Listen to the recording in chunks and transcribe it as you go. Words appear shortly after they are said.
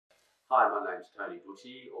Hi, my name's Tony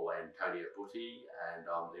Buti, or Antonio Buti, and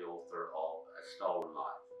I'm the author of A Stolen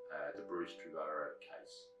Life, the Bruce Trevorrow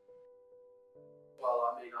case. Well,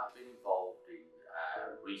 I've been involved in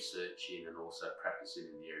researching and also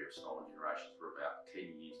practicing in the area of stolen generations for about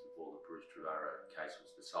 10 years before the Bruce Trevorrow case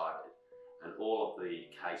was decided. And all of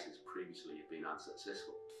the cases previously have been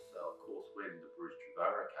unsuccessful. So, of course, when the Bruce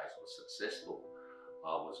Trevorrow case was successful,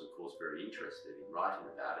 I was, of course, very interested in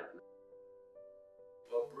writing about it.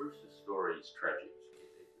 Well, Bruce's story is tragic.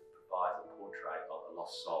 It provides a portrait of a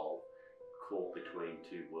lost soul caught between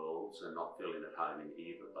two worlds and not feeling at home in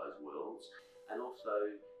either of those worlds, and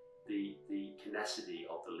also the tenacity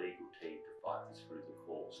of the legal team to fight this through the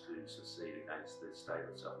courts to succeed against the state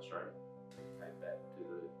of South Australia. It came back to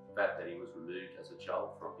the fact that he was removed as a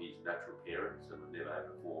child from his natural parents and would never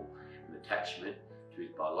have to form an attachment to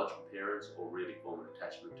his biological parents or really form an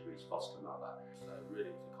attachment to his foster mother. So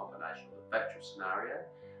really it's a combination of the factual scenario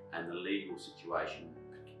and the legal situation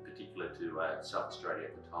particular to South Australia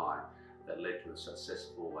at the time that led to a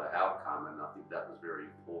successful outcome, and I think that was very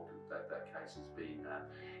important that that case has been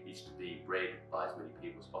is to be read by as many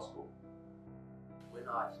people as possible. When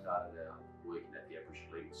I started out working at the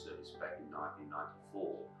Aboriginal Legal Service back in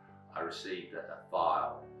 1994, I received a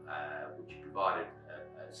file which provided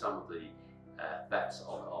some of the facts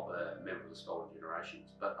of a member of the stolen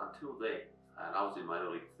generations. But until then, and I was in my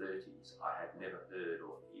early 30s, I had never heard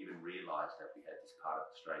or even realised that we had this part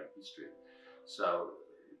of Australian history. So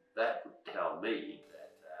that would tell me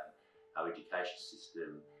that our education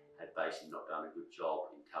system had basically not done a good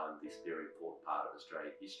job in telling this very important part of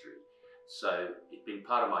Australian history. So it's been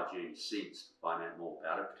part of my journey since to find out more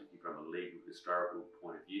about it, particularly from a legal historical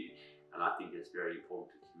point of view. And I think it's very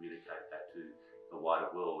important to communicate that to the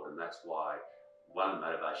wider world, and that's why one of the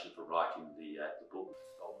motivations for writing the book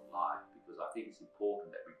Stolen Life, because I think it's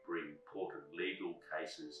important that we bring important legal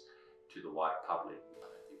cases to the wider public. I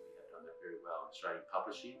don't think we have done that very well in Australian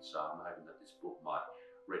publishing, so I'm hoping that this book might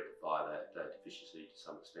rectify that deficiency to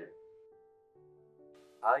some extent.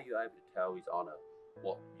 Are you able to tell His Honour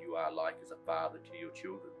what you are like as a father to your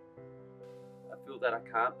children? I feel that I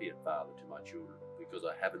can't be a father to my children because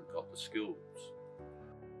I haven't got the skills.